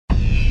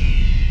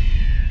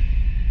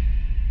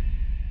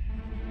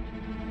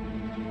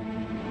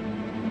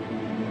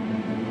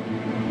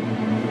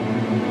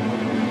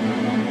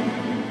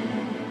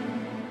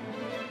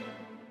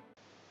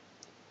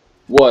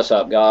What's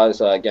up, guys?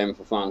 Game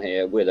for Fun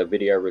here with a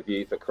video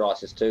review for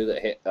Crysis 2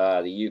 that hit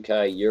the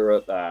UK,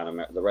 Europe,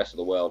 and the rest of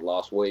the world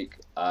last week.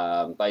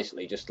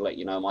 Basically, just to let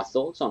you know my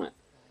thoughts on it.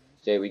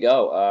 So here we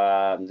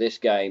go. This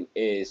game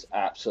is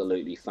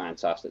absolutely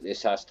fantastic.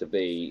 This has to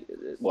be,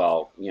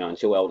 well,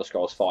 until Elder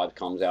Scrolls 5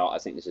 comes out, I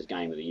think this is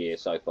Game of the Year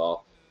so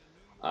far.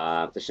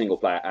 For single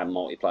player and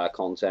multiplayer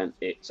content,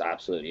 it's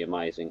absolutely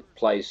amazing.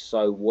 Plays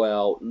so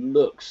well,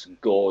 looks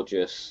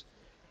gorgeous.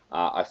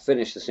 I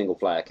finished the single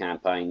player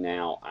campaign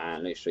now,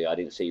 and literally I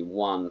didn't see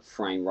one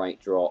frame rate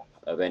drop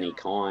of any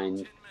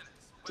kind.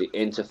 The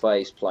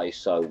interface plays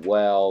so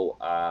well.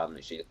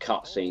 Literally the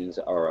cutscenes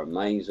are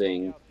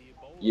amazing.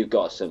 You've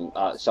got some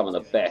of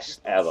the best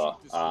ever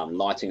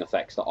lighting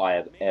effects that I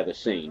have ever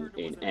seen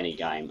in any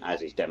game,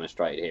 as is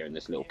demonstrated here in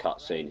this little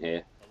cutscene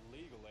here.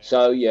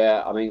 So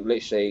yeah, I mean,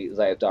 literally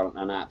they have done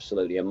an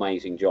absolutely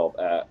amazing job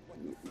at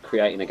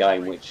creating a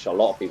game which a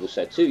lot of people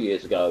said 2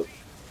 years ago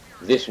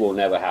this will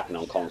never happen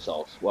on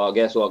consoles. Well,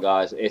 guess what,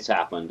 guys? It's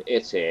happened.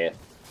 It's here,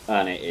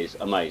 and it is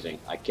amazing.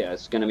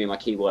 It's going to be my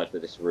key word for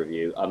this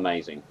review.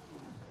 Amazing.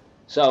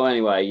 So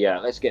anyway, yeah,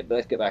 let's get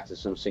back to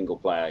some single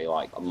player,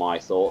 like my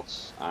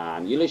thoughts.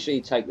 You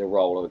literally take the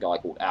role of a guy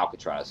called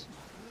Alcatraz.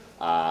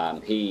 I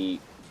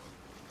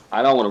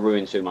don't want to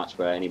ruin too much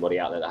for anybody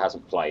out there that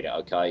hasn't played it,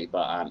 okay?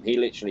 But he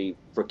literally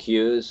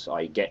procures,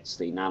 he gets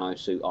the nano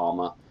suit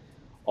armor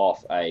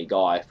off a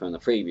guy from the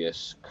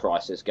previous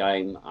Crysis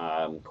game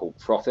called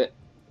Prophet,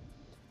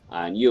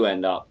 and you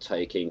end up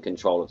taking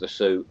control of the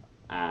suit,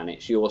 and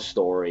it's your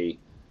story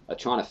of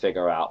trying to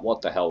figure out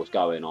what the hell's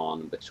going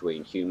on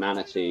between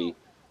humanity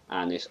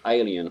and this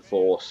alien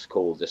force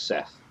called the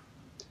Seth,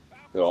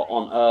 who are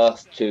on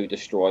Earth to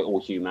destroy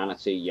all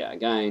humanity yet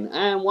again.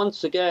 And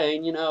once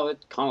again,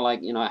 it's kind of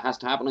like, it has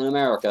to happen in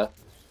America.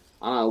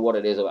 I don't know what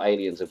it is that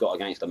aliens have got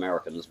against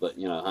Americans, but,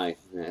 hey,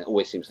 it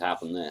always seems to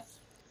happen there.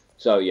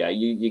 So yeah,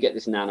 you get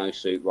this nano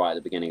suit right at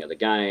the beginning of the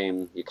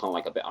game. You're kind of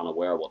like a bit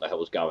unaware of what the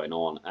hell's going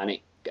on, and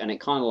it kind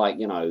of like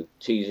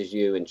teases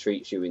you and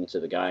treats you into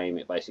the game.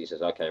 It basically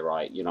says, okay,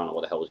 right, you don't know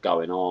what the hell's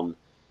going on.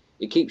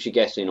 It keeps you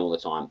guessing all the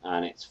time,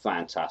 and it's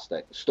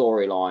fantastic.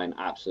 Storyline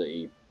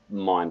absolutely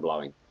mind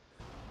blowing.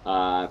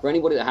 For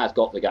anybody that has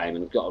got the game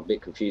and got a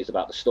bit confused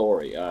about the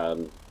story,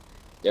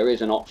 there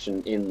is an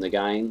option in the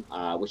game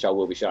which I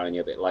will be showing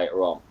you a bit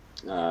later on.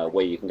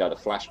 Where you can go to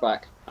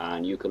flashback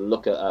and you can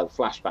look at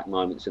flashback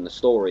moments in the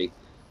story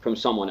from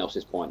someone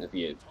else's point of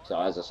view. So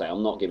as I say,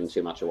 I'm not giving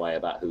too much away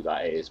about who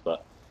that is,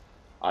 but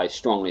I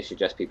strongly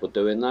suggest people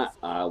doing that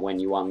when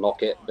you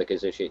unlock it,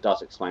 because it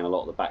does explain a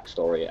lot of the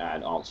backstory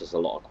and answers a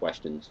lot of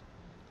questions.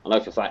 I know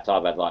for a fact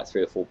I've had like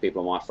 3 or 4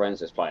 people of my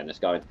friends that's playing this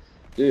going,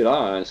 dude, I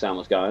don't understand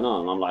what's going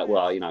on. And I'm like,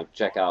 well,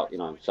 check out,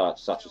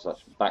 such and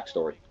such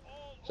backstory.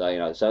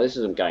 So, so this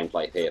is some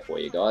gameplay here for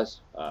you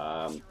guys.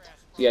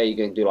 So yeah, you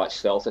can do like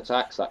stealth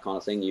attacks, that kind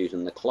of thing,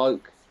 using the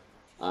cloak.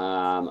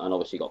 And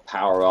obviously you've got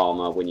power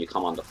armor when you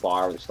come under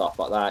fire and stuff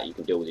like that. You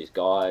can deal with these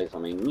guys. I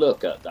mean,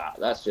 look at that.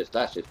 That's just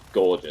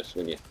gorgeous.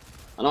 I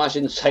know I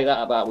shouldn't say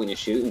that about when you're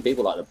shooting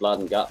people, like the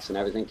blood and guts and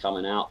everything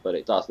coming out, but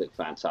it does look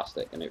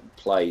fantastic and it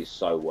plays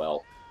so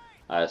well.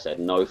 As I said,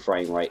 no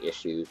frame rate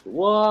issues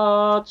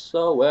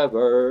whatsoever.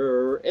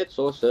 It's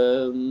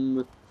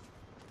awesome.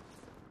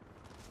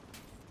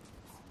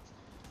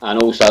 And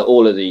also,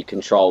 all of the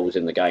controls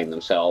in the game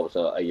themselves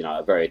are,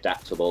 are very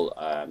adaptable.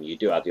 You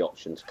do have the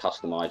option to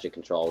customize your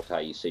controls how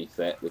you see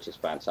fit, which is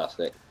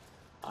fantastic.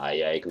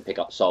 Yeah, you can pick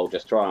up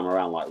soldiers, throw them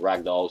around like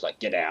ragdolls, like,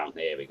 get down,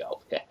 here we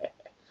go.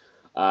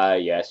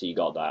 Yeah, so you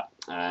got that.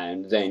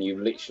 And then you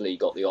literally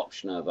got the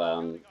option of,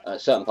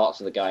 certain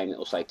parts of the game, it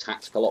will say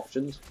tactical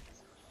options.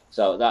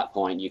 So at that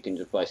point, you can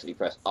just basically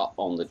press up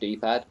on the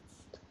D-pad,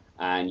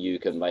 and you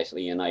can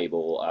basically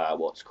enable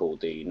what's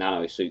called the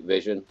nano suit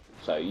vision.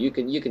 So you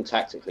can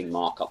tactically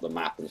mark up the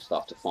map and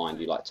stuff to find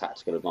you like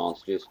tactical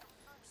advantages.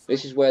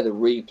 This is where the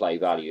replay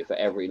value for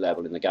every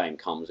level in the game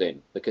comes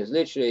in, because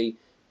literally,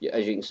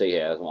 as you can see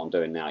here, as what I'm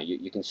doing now,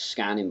 you can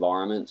scan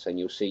environments and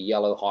you'll see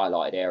yellow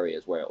highlighted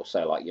areas where it will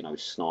say like,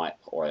 snipe,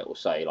 or it will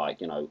say like,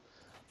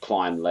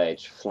 climb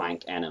ledge,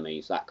 flank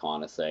enemies, that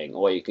kind of thing.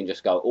 Or you can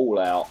just go all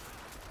out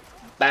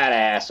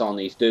badass on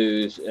these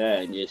dudes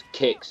and just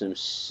kick some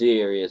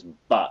serious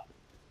butt.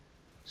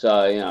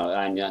 So,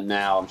 and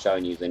now I'm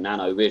showing you the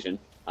nano vision,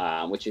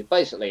 which is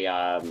basically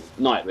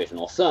night vision,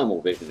 or thermal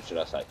vision, should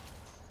I say.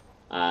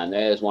 And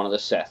there's one of the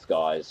Seth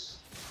guys.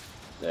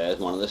 There's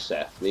one of the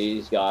Seth.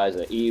 These guys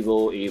are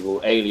evil,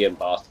 evil alien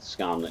bastard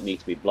scum that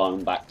need to be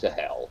blown back to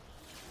hell.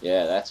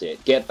 Yeah, that's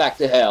it. Get back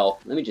to hell.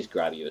 Let me just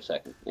grab you a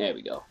second. There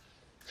we go.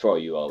 Throw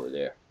you over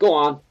there. Go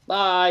on.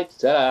 Bye.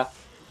 Ta-da.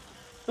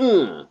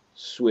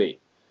 Sweet.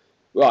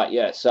 Right,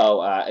 yeah,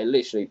 so it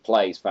literally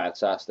plays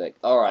fantastic.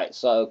 Alright,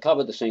 so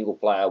covered the single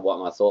player, what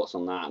are my thoughts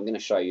on that? I'm going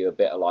to show you a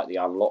bit of like the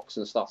unlocks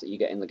and stuff that you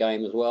get in the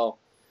game as well.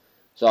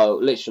 So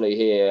literally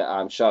here,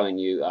 I'm showing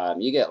you,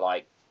 you get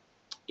like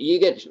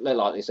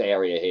this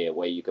area here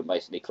where you can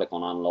basically click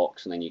on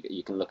unlocks, and then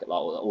you can look at like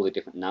all the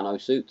different nano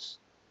suits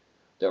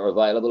that are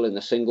available in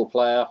the single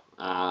player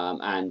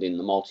and in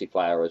the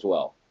multiplayer as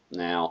well.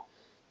 Now,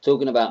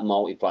 Talking about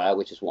multiplayer,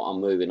 which is what I'm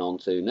moving on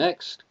to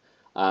next.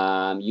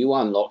 You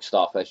unlock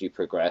stuff as you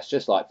progress,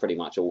 just like pretty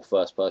much all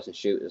first-person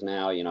shooters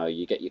now. You know,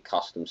 you get your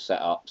custom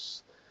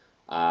setups.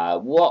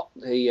 What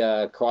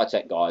the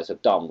Crytek guys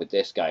have done with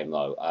this game,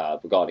 though,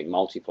 regarding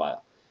multiplayer,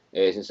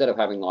 is instead of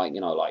having like,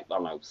 you know, like, I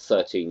don't know,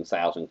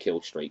 13,000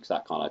 kill streaks,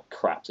 that kind of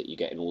crap that you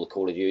get in all the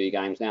Call of Duty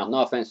games now.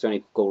 No offense to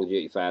any Call of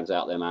Duty fans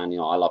out there, man. You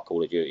know, I love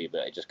Call of Duty,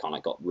 but it just kind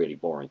of got really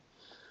boring.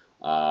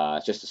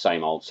 It's just the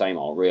same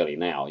old, really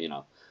now, you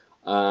know.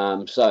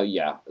 So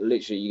yeah,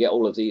 literally you get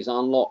all of these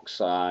unlocks.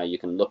 You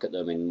can look at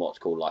them in what's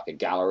called like a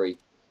gallery.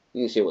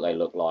 You can see what they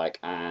look like,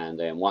 and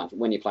then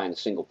when you're playing the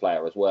single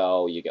player as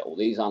well, you get all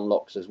these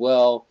unlocks as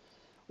well,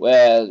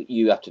 where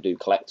you have to do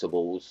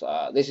collectibles.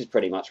 This is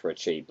pretty much for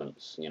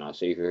achievements, you know.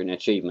 So if you're an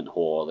achievement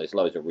whore, there's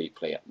loads of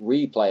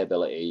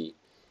replayability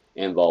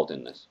involved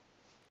in this.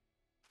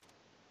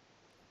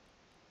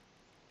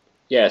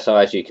 Yeah, so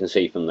as you can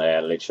see from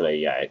there,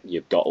 literally, yeah,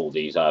 you've got all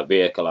these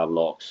vehicle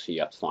unlocks. You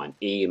have to find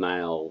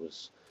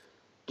emails,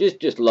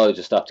 just loads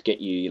of stuff to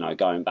get you, you know,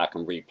 going back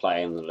and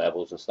replaying the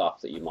levels and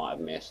stuff that you might have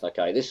missed.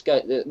 Okay,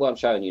 what I'm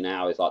showing you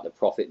now is like the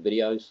profit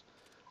videos.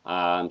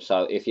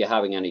 So if you're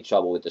having any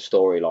trouble with the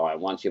storyline,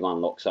 once you've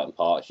unlocked certain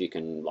parts, you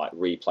can like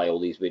replay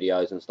all these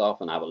videos and stuff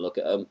and have a look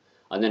at them,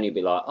 and then you'll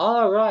be like,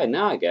 oh right,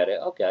 now I get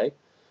it. Okay.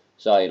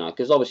 So, you know,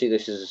 because obviously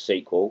this is a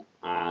sequel,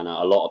 and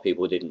a lot of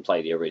people didn't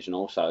play the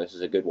original, so this is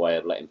a good way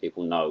of letting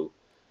people know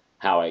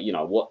how, you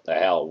know, what the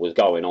hell was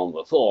going on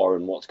before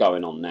and what's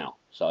going on now.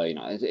 So, you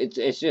know,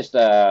 it's just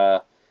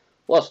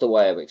what's the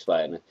way of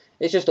explaining it?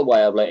 It's just a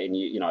way of letting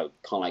you, you know,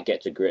 kind of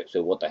get to grips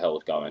with what the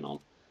hell's going on.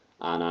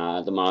 And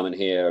at the moment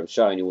here, I'm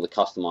showing you all the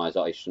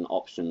customization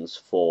options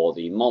for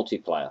the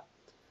multiplayer.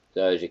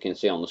 So as you can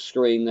see on the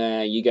screen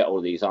there, you get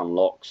all these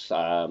unlocks.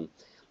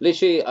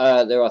 Literally,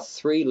 there are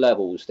 3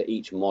 levels to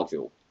each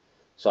module.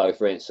 So,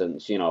 for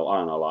instance, you know, I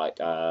don't know, like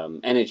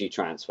energy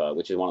transfer,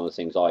 which is one of the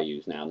things I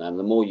use now. And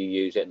the more you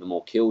use it, the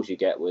more kills you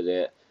get with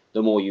it,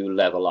 the more you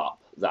level up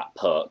that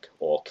perk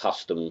or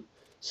custom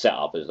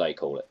setup, as they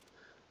call it.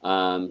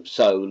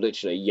 So,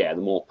 literally, yeah,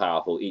 the more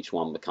powerful each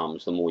one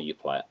becomes, the more you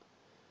play it.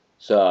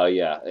 So,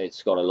 yeah,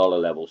 it's got a lot of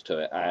levels to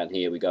it. And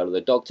here we go to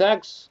the dog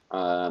tags.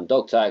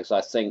 Dog tags,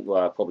 I think,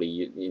 were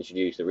probably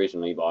introduced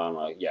originally by, I don't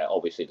know, yeah,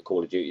 obviously the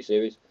Call of Duty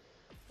series.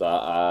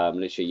 But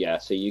literally, yeah,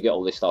 so you get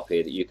all this stuff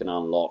here that you can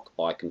unlock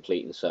by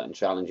completing certain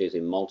challenges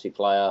in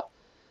multiplayer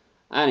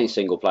and in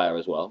single player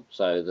as well.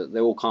 So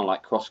they're all kind of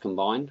like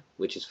cross-combined,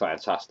 which is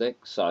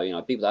fantastic. So, you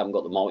know, people that haven't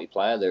got the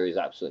multiplayer, there is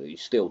absolutely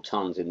still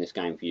tons in this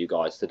game for you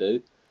guys to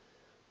do.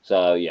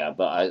 So, yeah,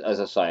 but as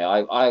I say,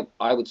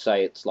 I would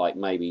say it's like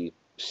maybe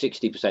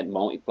 60%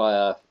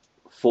 multiplayer,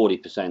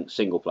 40%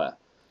 single player.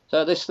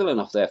 So there's still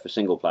enough there for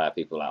single player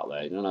people out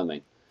there, you know what I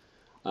mean?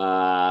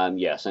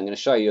 Yes, I'm going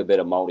to show you a bit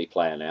of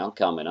multiplayer now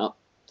coming up.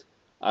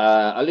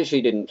 I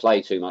literally didn't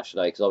play too much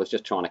today because I was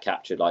just trying to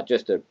capture like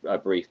just a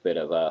brief bit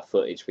of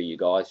footage for you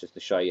guys, just to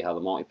show you how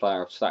the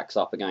multiplayer stacks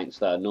up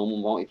against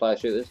normal multiplayer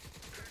shooters.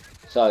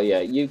 So yeah,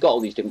 you've got all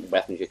these different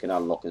weapons you can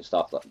unlock and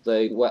stuff.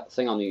 The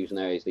thing I'm using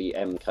there is the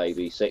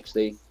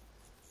MKB60.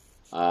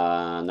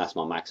 And that's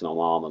my maximum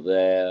armor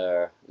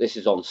there. This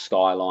is on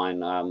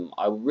Skyline.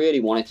 I really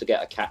wanted to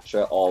get a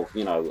capture of,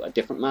 you know, a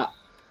different map.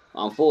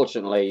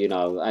 Unfortunately, you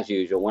know, as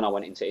usual, when I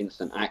went into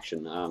instant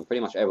action, pretty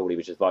much everybody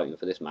was just voting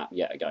for this map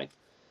yet again.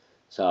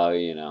 So,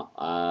 you know,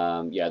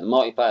 yeah, the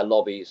multiplayer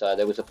lobbies.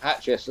 There was a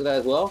patch yesterday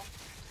as well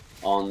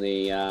on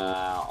the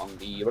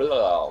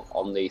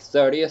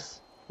 30th.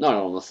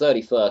 No, on the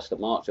 31st of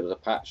March, there was a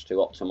patch to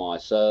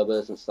optimize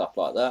servers and stuff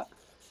like that,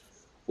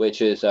 which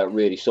has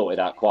really sorted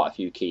out quite a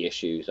few key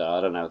issues. I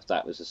don't know if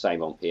that was the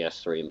same on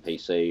PS3 and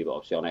PC, but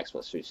obviously on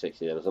Xbox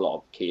 360 there was a lot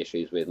of key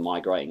issues with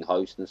migrating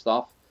hosts and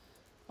stuff.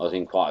 I was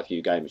in quite a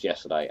few games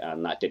yesterday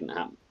and that didn't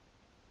happen.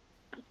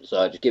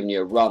 So just giving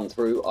you a run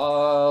through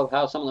of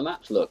how some of the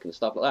maps look and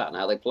stuff like that and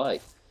how they play.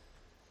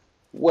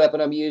 Weapon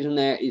I'm using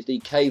there is the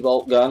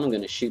K-Volt gun. I'm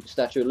going to shoot the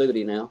Statue of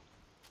Liberty now.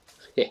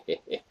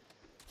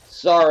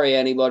 Sorry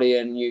anybody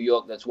in New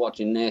York that's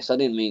watching this. I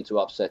didn't mean to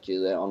upset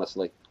you there,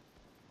 honestly.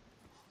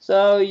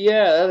 So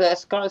yeah,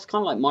 that's kind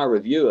of like my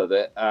review of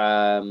it.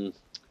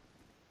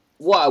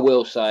 What I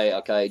will say,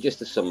 okay, just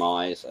to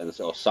surmise and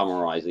sort of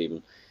summarize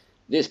even,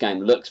 this game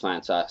looks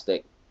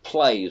fantastic,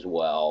 plays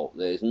well,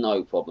 there's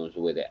no problems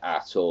with it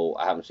at all.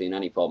 I haven't seen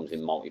any problems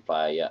in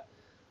multiplayer yet.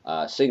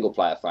 Single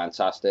player,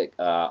 fantastic.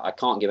 I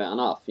can't give it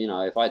enough. You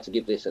know, if I had to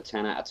give this a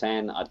 10 out of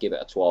 10, I'd give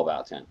it a 12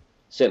 out of 10.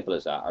 Simple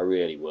as that, I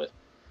really would.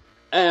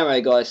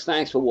 Anyway guys,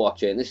 thanks for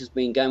watching. This has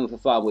been Gaming for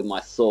Fun with my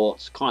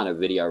thoughts, kind of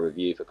video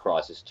review for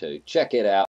Crysis 2. Check it out.